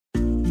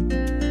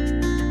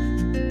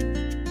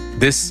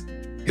This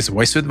is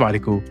Voice with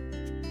Variku,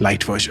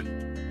 Lite version.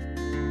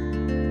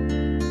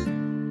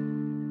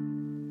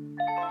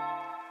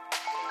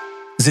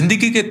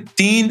 जिंदगी के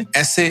 3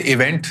 ऐसे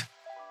इवेंट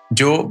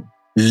जो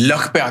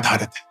लक पे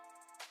आधारित है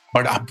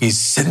बट आपकी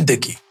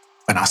जिंदगी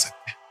बना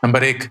सकते हैं।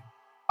 नंबर 1,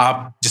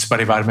 आप जिस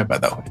परिवार में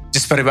पैदा हुए,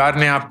 जिस परिवार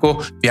ने आपको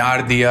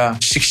प्यार दिया,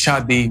 शिक्षा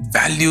दी,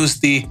 वैल्यूज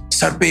दी,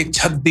 सर पे एक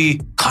छत दी,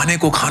 खाने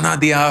को खाना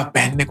दिया,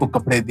 पहनने को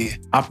कपड़े दिए,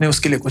 आपने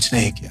उसके लिए कुछ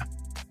नहीं किया,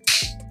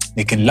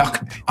 लेकिन लक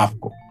ने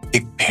आपको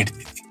एक भेंट दे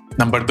दी।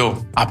 नंबर 2,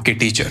 आपके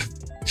टीचर।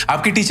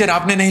 आपके टीचर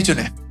आपने नहीं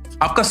चुने,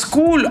 आपका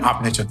स्कूल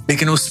आपने चुना,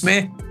 लेकिन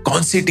उसमें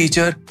कौन सी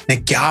टीचर ने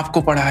क्या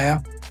आपको पढ़ाया,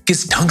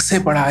 किस ढंग से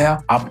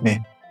पढ़ाया, आपने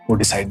वो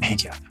डिसाइड नहीं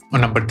किया था। और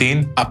नंबर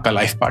 3, आपका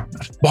लाइफ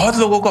पार्टनर। बहुत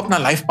लोगों को अपना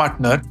लाइफ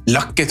पार्टनर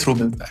लक के थ्रू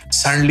मिलता है।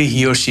 Suddenly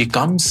he or she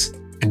comes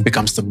and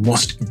becomes the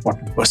most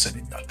important person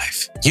in your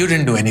life. You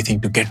didn't do anything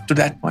to get to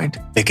that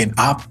point, लेकिन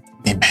आप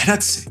अपनी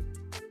मेहनत से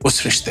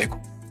उस रिश्ते को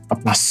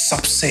अपना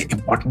सबसे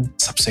इंपॉर्टेंट,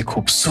 सबसे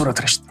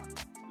खूबसूरत रिश्ता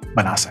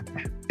बना सकते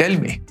हैं। Tell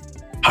me,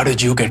 how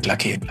did you get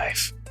lucky in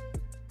life?